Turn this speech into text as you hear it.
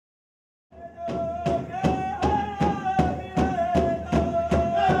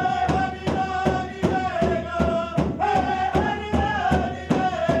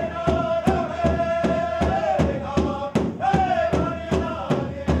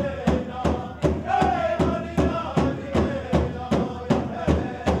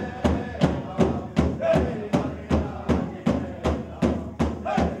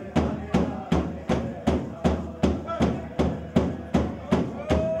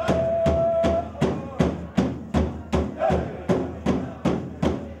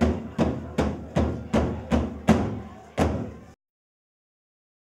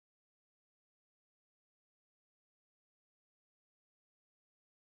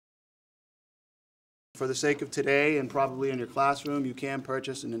For the sake of today and probably in your classroom, you can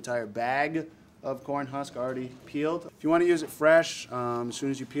purchase an entire bag of corn husk already peeled. If you want to use it fresh, as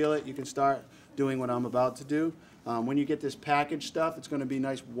soon as you peel it, you can start doing what I'm about to do. When you get this packaged stuff, it's going to be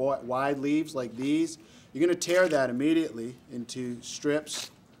nice wide leaves like these. You're going to tear that immediately into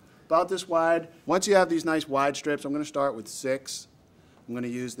strips about this wide. Once you have these nice wide strips, I'm going to start with 6. I'm going to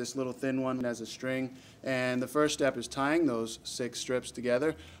use this little thin one as a string, and the first step is tying those 6 strips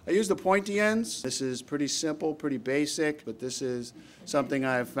together. I use the pointy ends. This is pretty simple, pretty basic, but this is something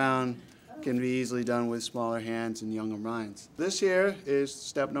I have found can be easily done with smaller hands and younger minds. This here is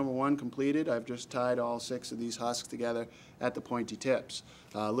step number 1 completed. I've just tied all 6 of these husks together at the pointy tips.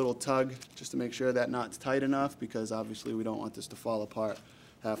 A little tug just to make sure that knot's tight enough, because obviously we don't want this to fall apart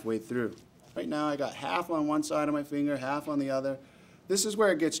halfway through. Right now I got half on one side of my finger, half on the other. This is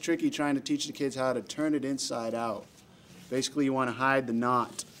where it gets tricky, trying to teach the kids how to turn it inside out. Basically, you want to hide the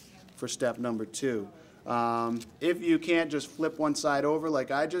knot for step number 2. If you can't just flip one side over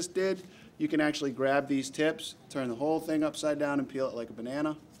like I just did, you can actually grab these tips, turn the whole thing upside down and peel it like a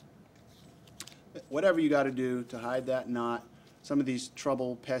banana. Whatever you got to do to hide that knot. Some of these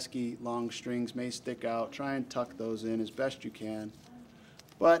trouble, pesky, long strings may stick out. Try and tuck those in as best you can.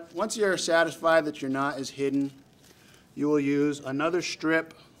 But once you're satisfied that your knot is hidden, you will use another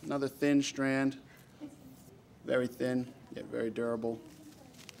strip, another thin strand, very thin, yet very durable.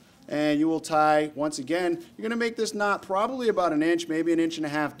 And you will tie, once again, you're going to make this knot probably about 1 inch, maybe 1.5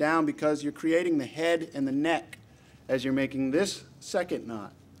 inches down, because you're creating the head and the neck as you're making this second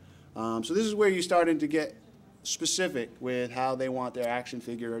knot. So this is where you're starting to get specific with how they want their action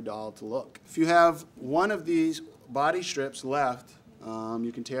figure or doll to look. If you have one of these body strips left,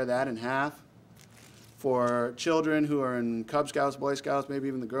 you can tear that in half. For children who are in Cub Scouts, Boy Scouts, maybe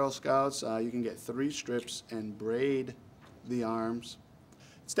even the Girl Scouts, you can get 3 strips and braid the arms.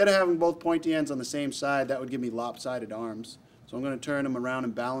 Instead of having both pointy ends on the same side, that would give me lopsided arms. So I'm going to turn them around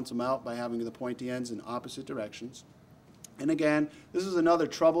and balance them out by having the pointy ends in opposite directions. And again, this is another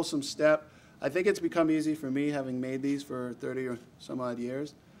troublesome step. I think it's become easy for me, having made these for 30 or some odd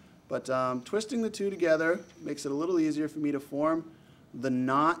years. But twisting the two together makes it a little easier for me to form the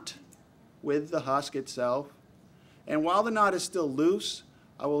knot with the husk itself. And while the knot is still loose,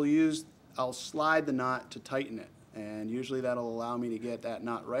 I'll slide the knot to tighten it. And usually that'll allow me to get that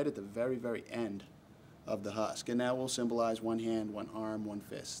knot right at the very, very end of the husk. And that will symbolize 1 hand, 1 arm, 1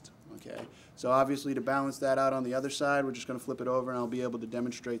 fist. Okay? So obviously, to balance that out on the other side, we're just going to flip it over, and I'll be able to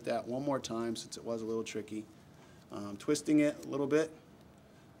demonstrate that one more time, since it was a little tricky. Twisting it a little bit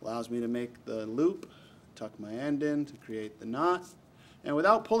allows me to make the loop, tuck my end in to create the knot. And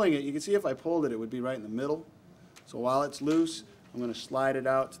without pulling it, you can see if I pulled it, it would be right in the middle. So while it's loose, I'm going to slide it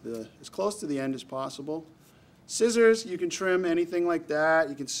out to as close to the end as possible. Scissors, you can trim anything like that.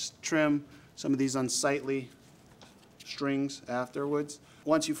 You can trim some of these unsightly strings afterwards.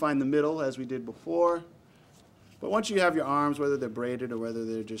 Once you find the middle, as we did before. But once you have your arms, whether they're braided or whether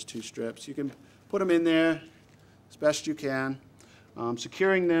they're just 2 strips, you can put them in there as best you can,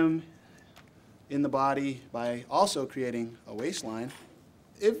 securing them in the body by also creating a waistline.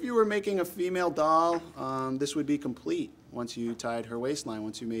 If you were making a female doll, this would be complete once you tied her waistline,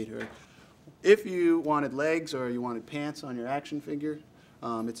 once you made her. If you wanted legs or you wanted pants on your action figure,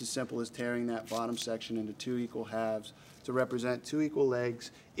 it's as simple as tearing that bottom section into 2 equal halves to represent 2 equal legs.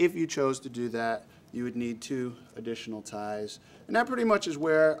 If you chose to do that, you would need 2 additional ties. And that pretty much is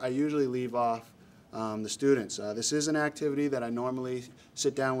where I usually leave off the students. This is an activity that I normally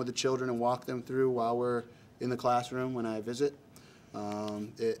sit down with the children and walk them through while we're in the classroom when I visit.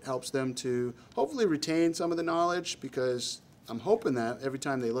 It helps them to hopefully retain some of the knowledge, because I'm hoping that every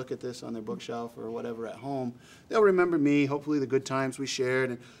time they look at this on their bookshelf or whatever at home, they'll remember me, hopefully the good times we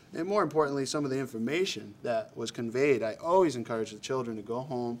shared, and more importantly, some of the information that was conveyed. I always encourage the children to go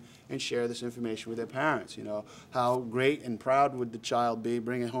home and share this information with their parents. You know, how great and proud would the child be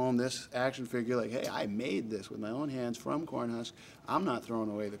bringing home this action figure, like, hey, I made this with my own hands from corn husk. I'm not throwing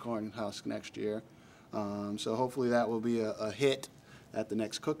away the corn husk next year. So hopefully that will be a hit at the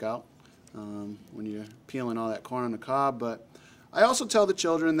next cookout when you're peeling all that corn on the cob. But I also tell the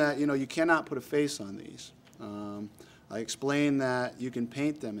children that, you know, you cannot put a face on these. I explain that you can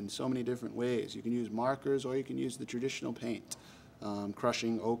paint them in so many different ways. You can use markers, or you can use the traditional paint,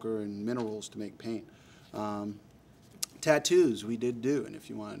 crushing ochre and minerals to make paint. Tattoos we did do, and if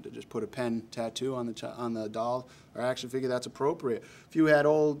you wanted to just put a pen tattoo on the doll or action figure, that's appropriate. If you had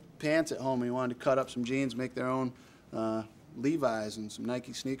old pants at home and you wanted to cut up some jeans, make their own Levi's and some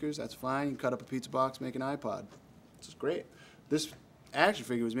Nike sneakers, that's fine. You can cut up a pizza box, make an iPod. This is great. This action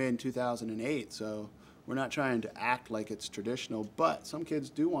figure was made in 2008, so We're not trying to act like it's traditional, but some kids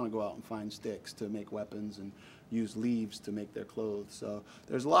do want to go out and find sticks to make weapons and use leaves to make their clothes. So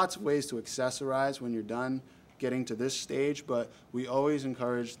there's lots of ways to accessorize when you're done getting to this stage, but we always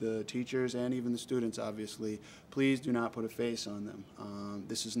encourage the teachers and even the students, obviously, please do not put a face on them.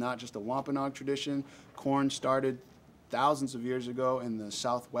 This is not just a Wampanoag tradition. Corn started thousands of years ago in the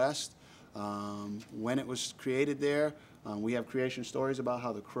Southwest. When it was created there, we have creation stories about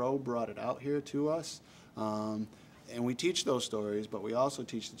how the crow brought it out here to us. And we teach those stories, but we also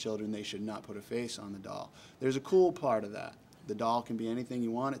teach the children they should not put a face on the doll. There's a cool part of that. The doll can be anything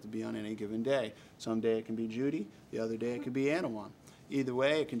you want it to be on any given day. Some day it can be Judy, the other day it can be Annawon. Either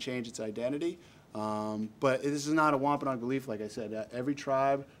way, it can change its identity. But this is not a Wampanoag belief, like I said. Every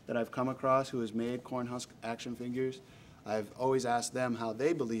tribe that I've come across who has made corn husk action figures, I've always asked them how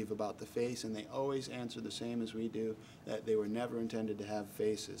they believe about the face, and they always answer the same as we do, that they were never intended to have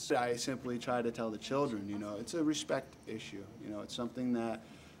faces. I simply try to tell the children, you know, it's a respect issue. You know, it's something that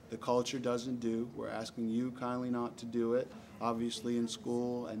the culture doesn't do. We're asking you kindly not to do it. Obviously in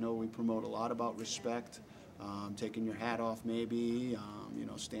school, I know we promote a lot about respect. Taking your hat off maybe, you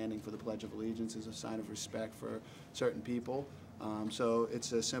know, standing for the Pledge of Allegiance is a sign of respect for certain people. So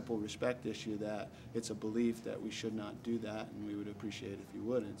it's a simple respect issue that it's a belief that we should not do that, and we would appreciate it if you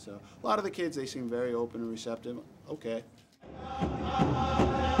wouldn't. So a lot of the kids, they seem very open and receptive. Okay.